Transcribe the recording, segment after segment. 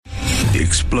The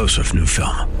explosive new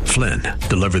film, Flynn,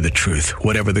 deliver the truth,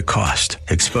 whatever the cost,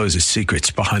 exposes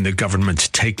secrets behind the government's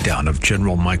takedown of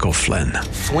General Michael Flynn.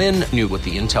 Flynn knew what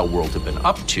the intel world had been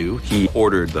up to. He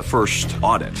ordered the first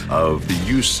audit of the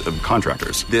use of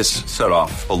contractors. This set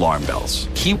off alarm bells.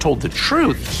 He told the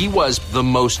truth. He was the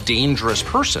most dangerous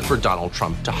person for Donald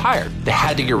Trump to hire. They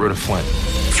had to get rid of Flynn.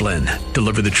 Flynn,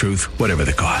 deliver the truth, whatever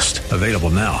the cost. Available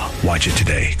now. Watch it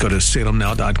today. Go to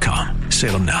salemnow.com.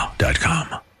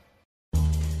 salemnow.com.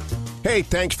 Hey,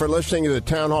 thanks for listening to the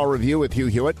Town Hall Review with Hugh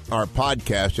Hewitt. Our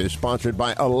podcast is sponsored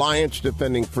by Alliance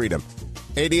Defending Freedom.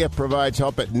 ADF provides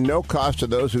help at no cost to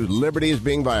those whose liberty is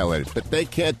being violated, but they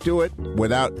can't do it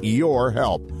without your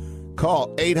help. Call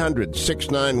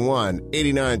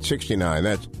 800-691-8969.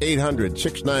 That's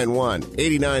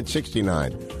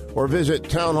 800-691-8969. Or visit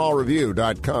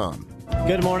townhallreview.com.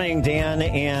 Good morning, Dan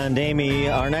and Amy.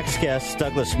 Our next guest,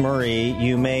 Douglas Murray,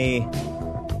 you may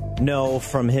know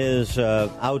from his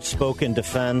outspoken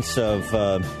defense of,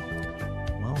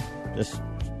 just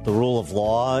the rule of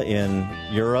law in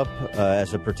Europe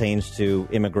as it pertains to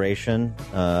immigration,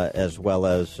 as well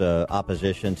as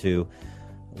opposition to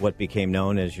what became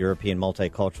known as European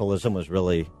multiculturalism, was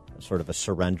really sort of a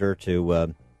surrender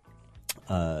to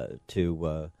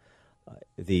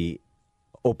the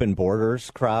open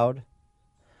borders crowd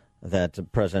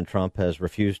that President Trump has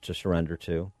refused to surrender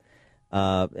to.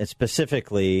 And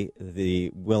specifically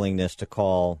the willingness to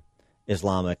call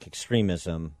Islamic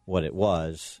extremism what it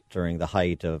was during the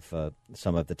height of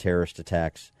some of the terrorist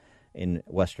attacks in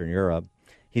Western Europe.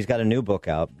 He's got a new book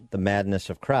out, The Madness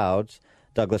of Crowds.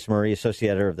 Douglas Murray, associate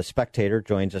editor of The Spectator,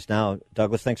 joins us now.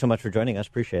 Douglas, thanks so much for joining us.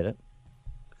 Appreciate it.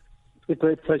 It's a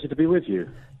great pleasure to be with you.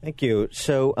 Thank you.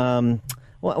 So I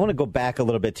want to go back a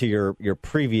little bit to your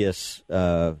previous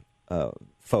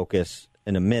focus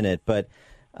in a minute, but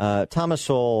Thomas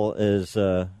Sowell is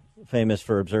famous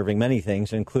for observing many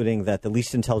things, including that the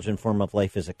least intelligent form of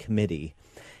life is a committee.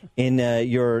 In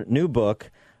your new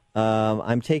book,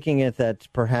 I'm taking it that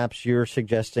perhaps you're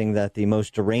suggesting that the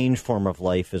most deranged form of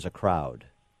life is a crowd.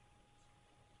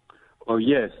 Oh,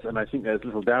 yes, and I think there's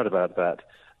little doubt about that.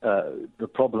 The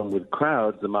problem with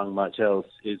crowds, among much else,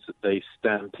 is that they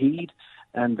stampede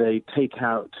and they take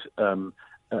out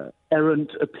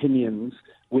errant opinions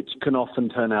which can often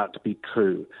turn out to be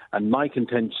true. And my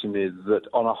contention is that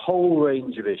on a whole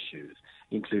range of issues,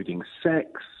 including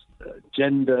sex,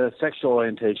 gender, sexual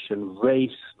orientation,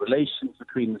 race, relations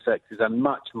between the sexes, and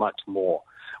much, much more,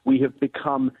 we have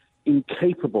become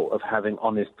incapable of having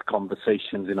honest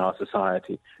conversations in our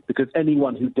society because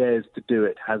anyone who dares to do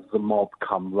it has the mob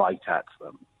come right at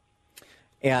them.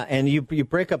 Yeah, and you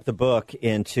break up the book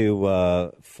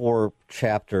into 4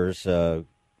 chapters,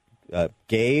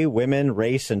 gay, women,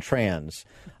 race, and trans.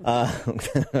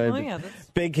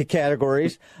 Big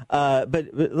categories. But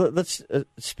let's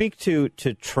speak to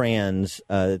trans,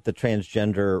 the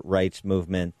transgender rights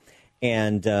movement,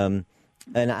 and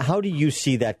how do you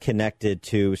see that connected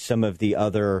to some of the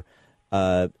other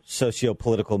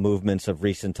socio-political movements of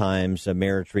recent times,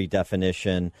 marriage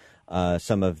redefinition,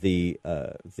 some of the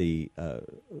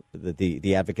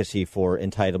advocacy for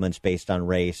entitlements based on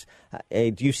race?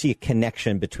 Do you see a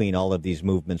connection between all of these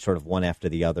movements, sort of one after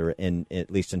the other,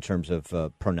 at least in terms of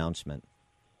pronouncement?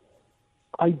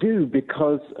 I do,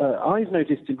 because I've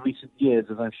noticed in recent years,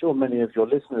 as I'm sure many of your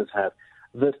listeners have,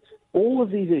 that all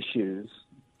of these issues,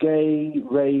 gay,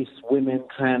 race, women,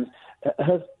 trans,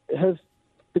 have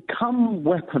become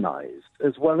weaponized,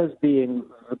 as well as being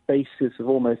the basis of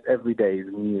almost everyday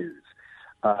news.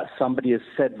 Somebody has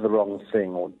said the wrong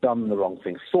thing or done the wrong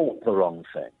thing, thought the wrong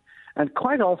thing. And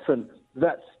quite often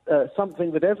that's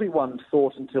something that everyone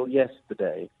thought until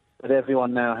yesterday, but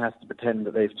everyone now has to pretend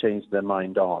that they've changed their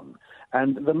mind on.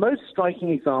 And the most striking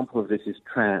example of this is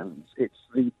trans. It's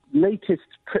the latest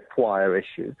tripwire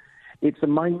issue. It's a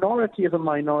minority of a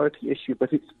minority issue,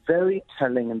 but it's very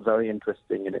telling and very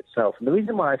interesting in itself. And the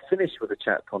reason why I finish with a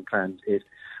chapter on trans is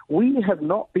we have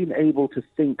not been able to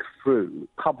think through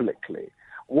publicly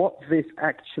what this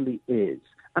actually is.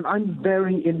 And I'm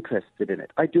very interested in it.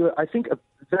 I think, a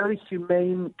very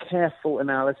humane, careful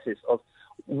analysis of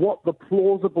what the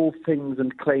plausible things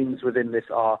and claims within this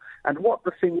are and what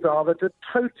the things are that are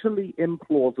totally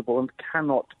implausible and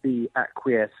cannot be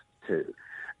acquiesced to.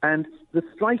 And the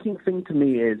striking thing to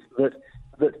me is that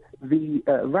the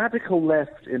radical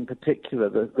left in particular,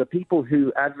 the people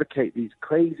who advocate these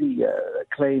crazy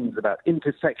claims about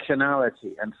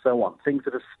intersectionality and so on, things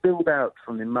that are spilled out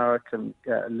from the American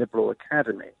liberal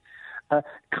academy,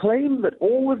 claim that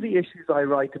all of the issues I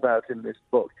write about in this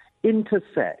book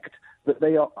intersect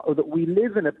that we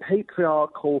live in a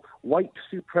patriarchal, white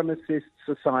supremacist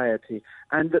society,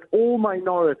 and that all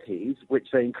minorities, which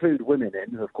they include women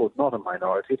in, who of course not a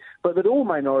minority, but that all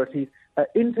minorities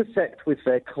intersect with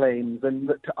their claims, and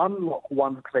that to unlock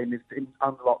one claim is to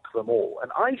unlock them all.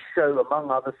 And I show, among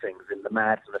other things, in The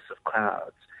Madness of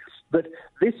Crowds, that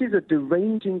this is a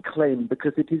deranging claim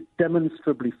because it is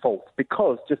demonstrably false.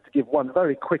 Because, just to give one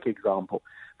very quick example,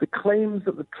 the claims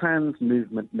that the trans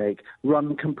movement make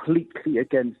run completely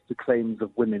against the claims of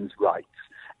women's rights.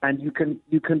 And you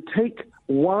can take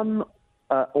one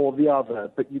or the other,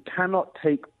 but you cannot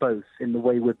take both in the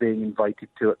way we're being invited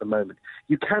to at the moment.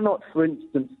 You cannot, for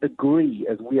instance, agree,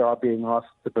 as we are being asked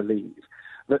to believe,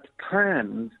 that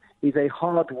trans is a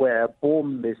hardware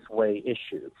born this way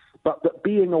issue, but that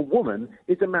being a woman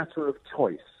is a matter of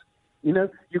choice. You know,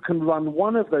 you can run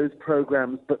one of those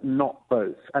programs, but not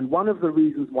both. And one of the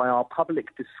reasons why our public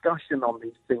discussion on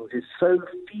these things is so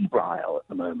febrile at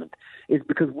the moment is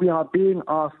because we are being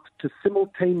asked to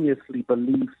simultaneously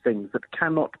believe things that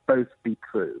cannot both be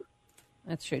true.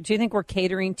 That's true. Do you think we're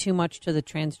catering too much to the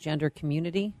transgender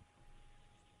community?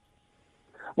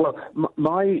 Well,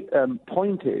 my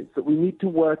point is that we need to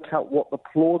work out what the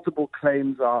plausible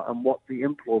claims are and what the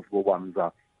implausible ones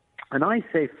are. And I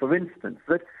say, for instance,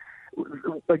 that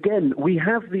again, we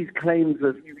have these claims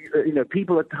of,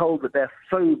 people are told that they're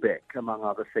phobic, among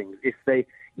other things, if they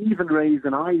even raise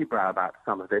an eyebrow about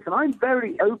some of this. And I'm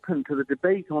very open to the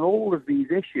debate on all of these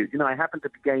issues. You know, I happen to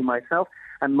be gay myself,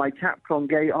 and my chapter on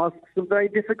gay asks some very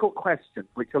difficult questions,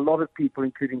 which a lot of people,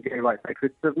 including gay rights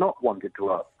activists, have not wanted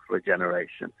to ask for a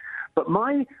generation. But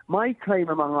my claim,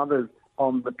 among others,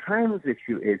 on the trans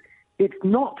issue is it's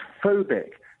not phobic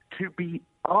to be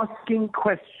asking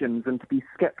questions and to be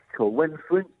skeptical when,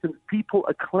 for instance, people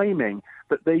are claiming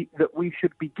that we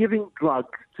should be giving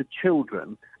drugs to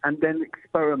children and then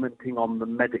experimenting on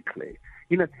them medically.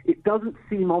 You know, it doesn't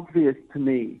seem obvious to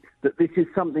me that this is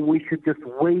something we should just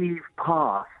wave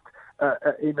past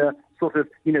in a sort of,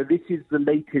 this is the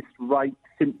latest right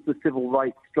since the civil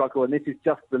rights struggle, and this is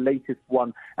just the latest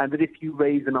one, and that if you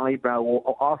raise an eyebrow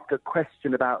or ask a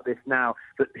question about this now,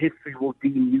 that history will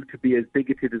deem you to be as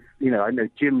bigoted as,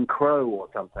 Jim Crow or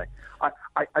something.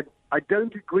 I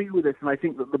don't agree with this, and I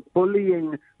think that the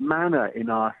bullying manner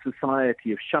in our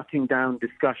society of shutting down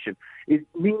discussion is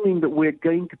meaning that we're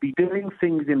going to be doing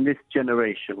things in this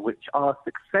generation which our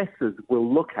successors will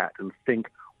look at and think,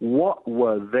 what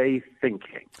were they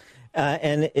thinking?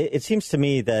 And it seems to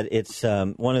me that it's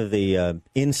one of the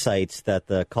insights that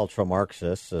the cultural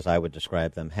Marxists, as I would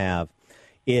describe them, have,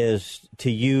 is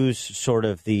to use sort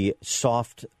of the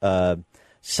soft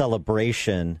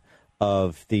celebration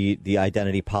of the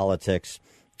identity politics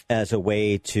as a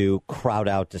way to crowd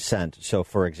out dissent. So,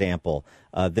 for example,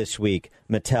 this week,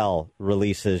 Mattel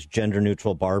releases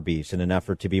gender-neutral Barbies in an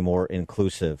effort to be more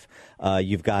inclusive.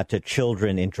 You've got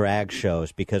children in drag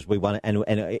shows because we want to,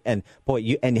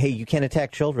 hey, you can't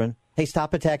attack children. Hey,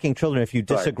 stop attacking children. If you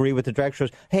disagree with the drag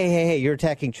shows, hey, you're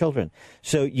attacking children.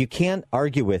 So you can't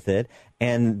argue with it,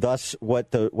 and thus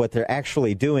what they're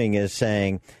actually doing is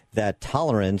saying that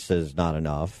tolerance is not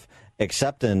enough.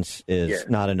 Acceptance is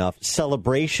not enough.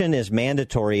 Celebration is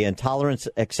mandatory, and tolerance,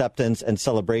 acceptance, and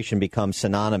celebration become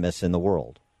synonymous in the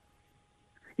world.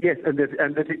 Yes, and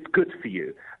that it's good for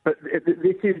you. But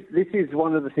this is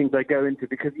one of the things I go into,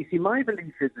 because, you see, my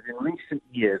belief is that in recent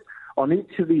years, on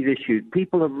each of these issues,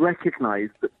 people have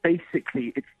recognized that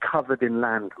basically it's covered in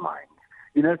landmines.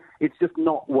 You know, it's just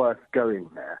not worth going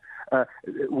there.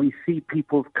 We see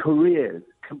people's careers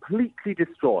completely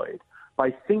destroyed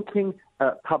by thinking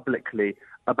publicly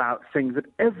about things that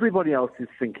everybody else is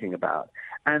thinking about.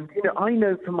 And, I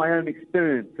know from my own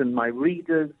experience and my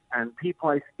readers and people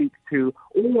I speak to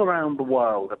all around the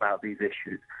world about these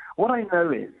issues, what I know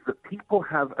is that people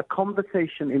have a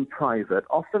conversation in private,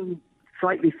 often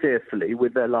slightly fearfully,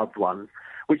 with their loved ones,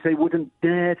 which they wouldn't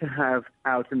dare to have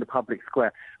out in the public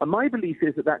square. And my belief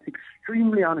is that that's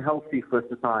extremely unhealthy for a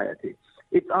society.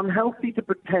 It's unhealthy to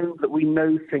pretend that we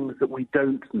know things that we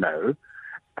don't know,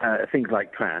 things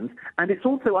like trans, and it's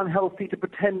also unhealthy to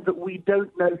pretend that we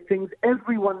don't know things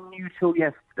everyone knew till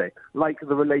yesterday, like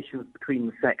the relations between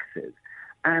the sexes.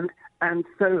 And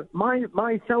so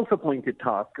my self-appointed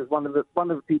task as one of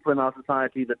the people in our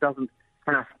society that doesn't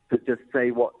have to just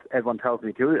say what everyone tells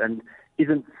me to and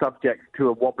isn't subject to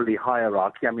a wobbly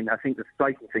hierarchy. I mean, I think the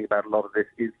striking thing about a lot of this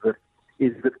is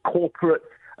that corporates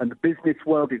and the business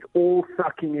world is all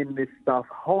sucking in this stuff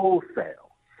wholesale.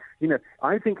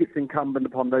 I think it's incumbent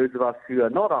upon those of us who are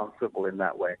not answerable in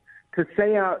that way to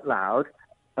say out loud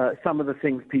some of the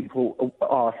things people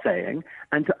are saying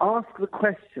and to ask the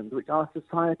questions which our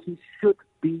society should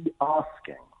be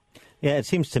asking. Yeah, it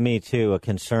seems to me, too, a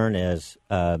concern is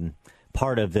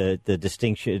part of the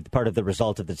distinction, part of the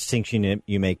result of the distinction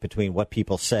you make between what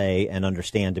people say and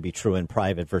understand to be true in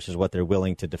private versus what they're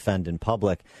willing to defend in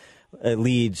public.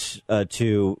 Leads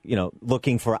to,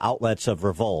 looking for outlets of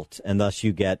revolt, and thus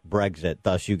you get Brexit,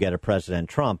 thus you get a President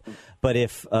Trump. But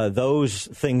if those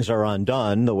things are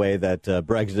undone, the way that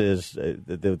Brexit is,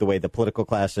 the way the political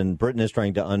class in Britain is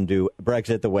trying to undo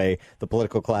Brexit, the way the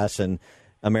political class in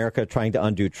America trying to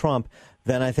undo Trump,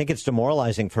 then I think it's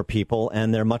demoralizing for people,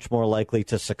 and they're much more likely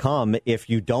to succumb if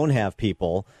you don't have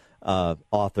people,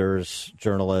 authors,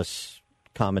 journalists,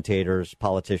 commentators,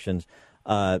 politicians,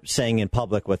 saying in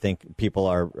public what people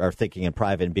are thinking in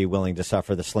private, and be willing to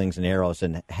suffer the slings and arrows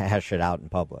and hash it out in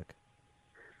public.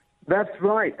 That's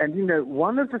right. And,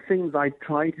 one of the things I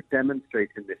try to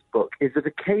demonstrate in this book is that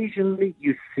occasionally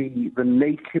you see the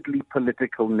nakedly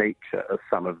political nature of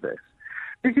some of this.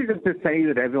 This isn't to say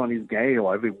that everyone is gay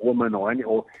or every woman or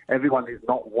everyone is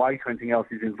not white or anything else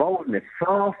is involved in it.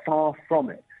 Far, far from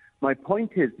it. My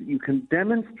point is that you can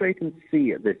demonstrate and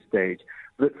see at this stage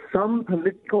that some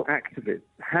political activists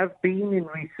have been in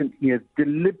recent years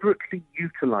deliberately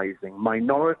utilizing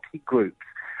minority groups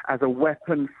as a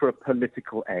weapon for a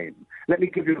political aim. Let me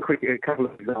give you a couple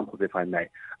of examples, if I may.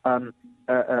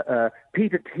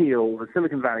 Peter Thiel, the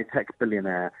Silicon Valley tech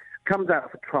billionaire, comes out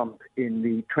for Trump in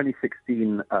the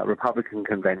 2016 Republican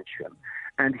convention.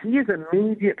 And he is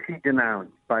immediately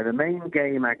denounced by the main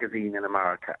gay magazine in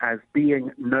America as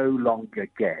being no longer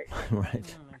gay.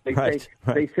 Right.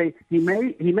 They say he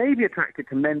may be attracted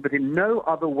to men, but in no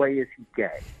other way is he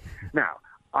gay. Now,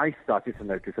 I started to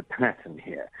notice a pattern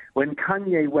here. When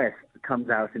Kanye West comes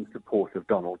out in support of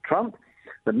Donald Trump,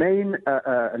 the main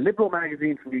liberal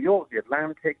magazine from New York, The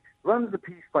Atlantic, runs a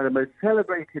piece by the most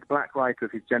celebrated black writer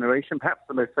of his generation, perhaps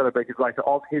the most celebrated writer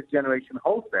of his generation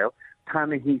wholesale,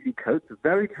 Ta-Nehisi Coates, a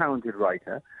very talented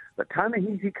writer. But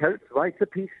Ta-Nehisi Coates writes a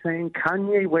piece saying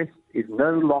Kanye West is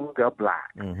no longer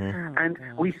black. Mm-hmm. And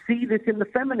we see this in the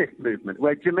feminist movement,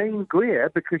 where Germaine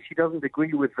Greer, because she doesn't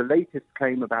agree with the latest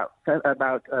claim about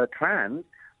trans,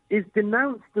 is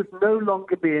denounced as no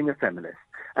longer being a feminist.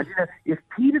 And, if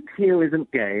Peter Thiel isn't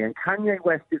gay and Kanye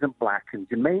West isn't black and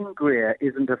Germaine Greer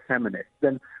isn't a feminist,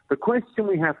 then the question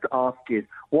we have to ask is,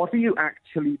 what are you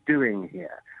actually doing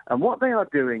here? And what they are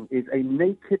doing is a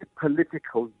naked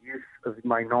political use of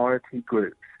minority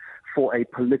groups for a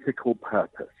political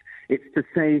purpose. It's to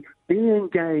say being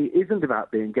gay isn't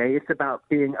about being gay, it's about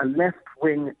being a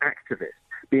left-wing activist.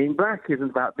 Being black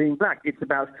isn't about being black, it's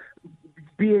about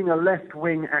being a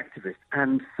left-wing activist,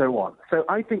 and so on. So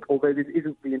I think, although this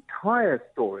isn't the entire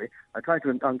story, I try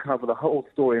to uncover the whole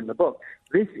story in the book,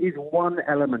 this is one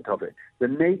element of it, the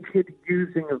naked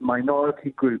using of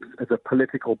minority groups as a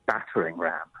political battering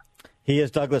ram. He is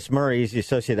Douglas Murray. He's the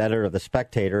associate editor of The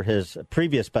Spectator. His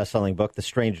previous best-selling book, The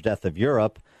Strange Death of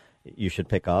Europe, you should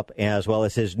pick up, as well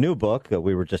as his new book that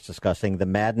we were just discussing, The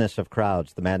Madness of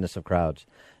Crowds.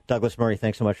 Douglas Murray,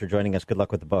 thanks so much for joining us. Good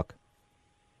luck with the book.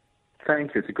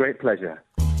 Thank you. It's a great pleasure.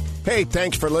 Hey,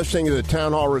 thanks for listening to the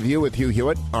Town Hall Review with Hugh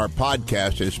Hewitt. Our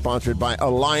podcast is sponsored by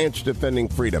Alliance Defending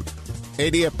Freedom.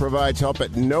 ADF provides help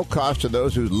at no cost to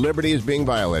those whose liberty is being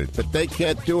violated, but they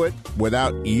can't do it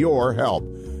without your help.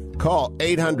 Call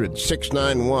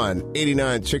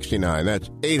 800-691-8969. That's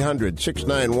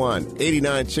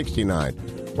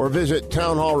 800-691-8969. Or visit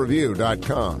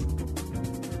townhallreview.com.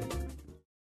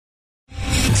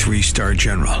 3-star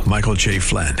General Michael J.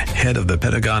 Flynn, head of the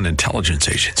Pentagon Intelligence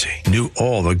Agency, knew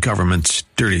all the government's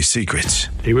dirty secrets.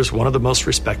 He was one of the most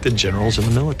respected generals in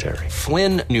the military.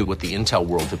 Flynn knew what the intel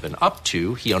world had been up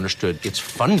to. He understood its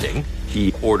funding.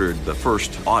 He ordered the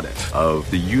first audit of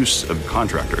the use of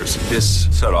contractors. This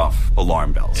set off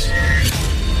alarm bells.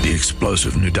 The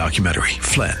explosive new documentary,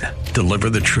 Flynn,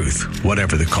 Deliver the Truth,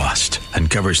 Whatever the Cost,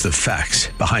 uncovers the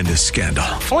facts behind this scandal.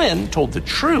 Flynn told the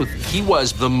truth. He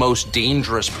was the most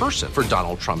dangerous person for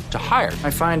Donald Trump to hire. I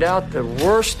find out the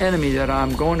worst enemy that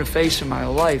I'm going to face in my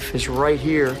life is right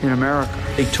here in America.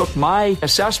 They took my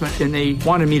assessment and they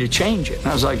wanted me to change it. And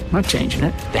I was like, I'm not changing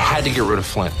it. They had to get rid of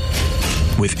Flynn.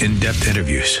 With in-depth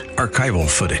interviews, archival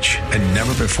footage, and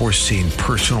never-before-seen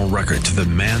personal records of the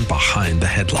man behind the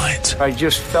headlines. I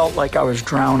just felt like I was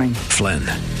drowning. Flynn,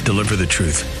 Deliver the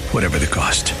Truth, Whatever the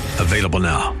Cost. Available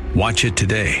now. Watch it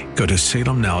today. Go to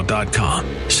salemnow.com.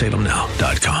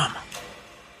 salemnow.com.